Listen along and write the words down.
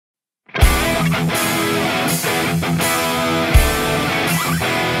Welcome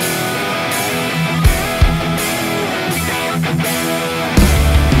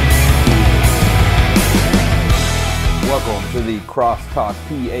to the CrossTalk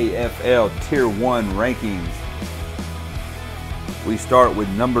PAFL Tier 1 rankings. We start with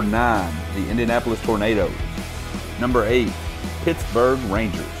number 9, the Indianapolis Tornadoes. Number 8, Pittsburgh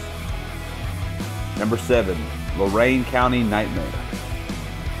Rangers. Number 7, Lorain County Nightmare.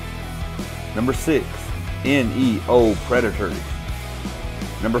 Number 6, NEO Predators.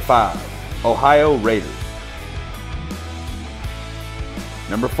 Number 5, Ohio Raiders.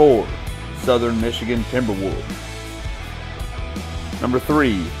 Number 4, Southern Michigan Timberwolves. Number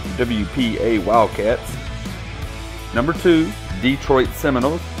 3, WPA Wildcats. Number 2, Detroit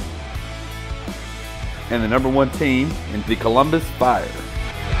Seminoles. And the number 1 team is the Columbus Fire.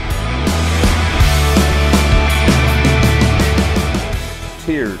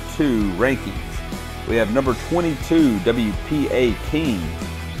 Tier 2 rankings. We have number 22, WPA Kings.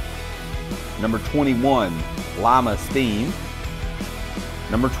 Number 21, Lima Steam.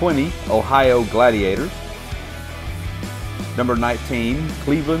 Number 20, Ohio Gladiators. Number 19,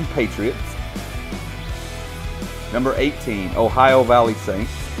 Cleveland Patriots. Number 18, Ohio Valley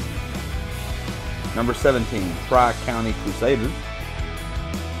Saints. Number 17, Tri-County Crusaders.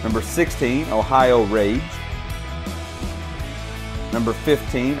 Number 16, Ohio Rage. Number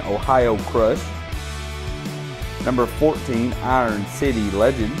 15, Ohio Crush. Number 14, Iron City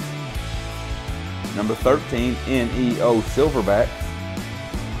Legends. Number 13, NEO Silverbacks.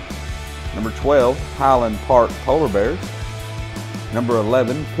 Number 12, Highland Park Polar Bears. Number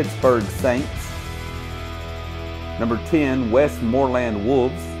 11, Pittsburgh Saints. Number 10, Westmoreland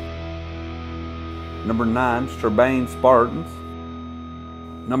Wolves. Number 9, Strabane Spartans.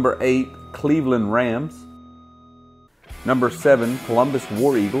 Number 8, Cleveland Rams. Number 7, Columbus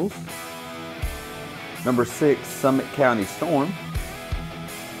War Eagles. Number 6, Summit County Storm.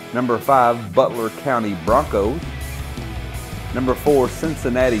 Number 5, Butler County Broncos. Number 4,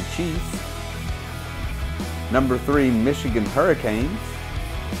 Cincinnati Chiefs. Number 3, Michigan Hurricanes.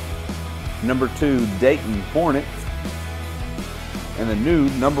 Number 2, Dayton Hornets. And the new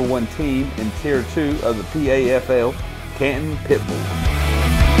number 1 team in Tier 2 of the PAFL, Canton Pitbulls.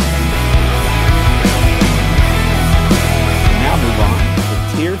 Now move on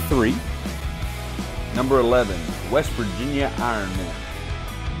to Tier 3. Number 11, West Virginia Ironmen.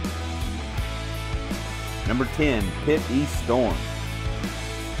 Number 10, Pitt East Storm.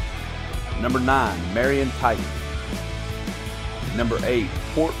 Number 9, Marion Titans. Number 8,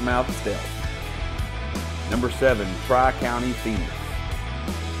 Portmouth Stealth. Number 7, Tri-County Phoenix.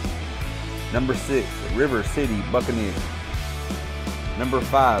 Number 6, River City Buccaneers. Number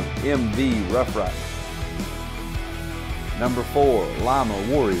 5, MV Rough Riders. Number 4, Lima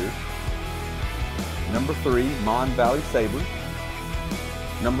Warriors. Number 3, Mon Valley Sabres.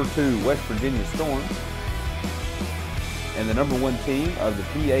 Number 2, West Virginia Storm. And the number 1 team of the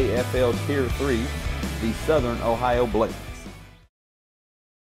PAFL Tier 3, the Southern Ohio Blades.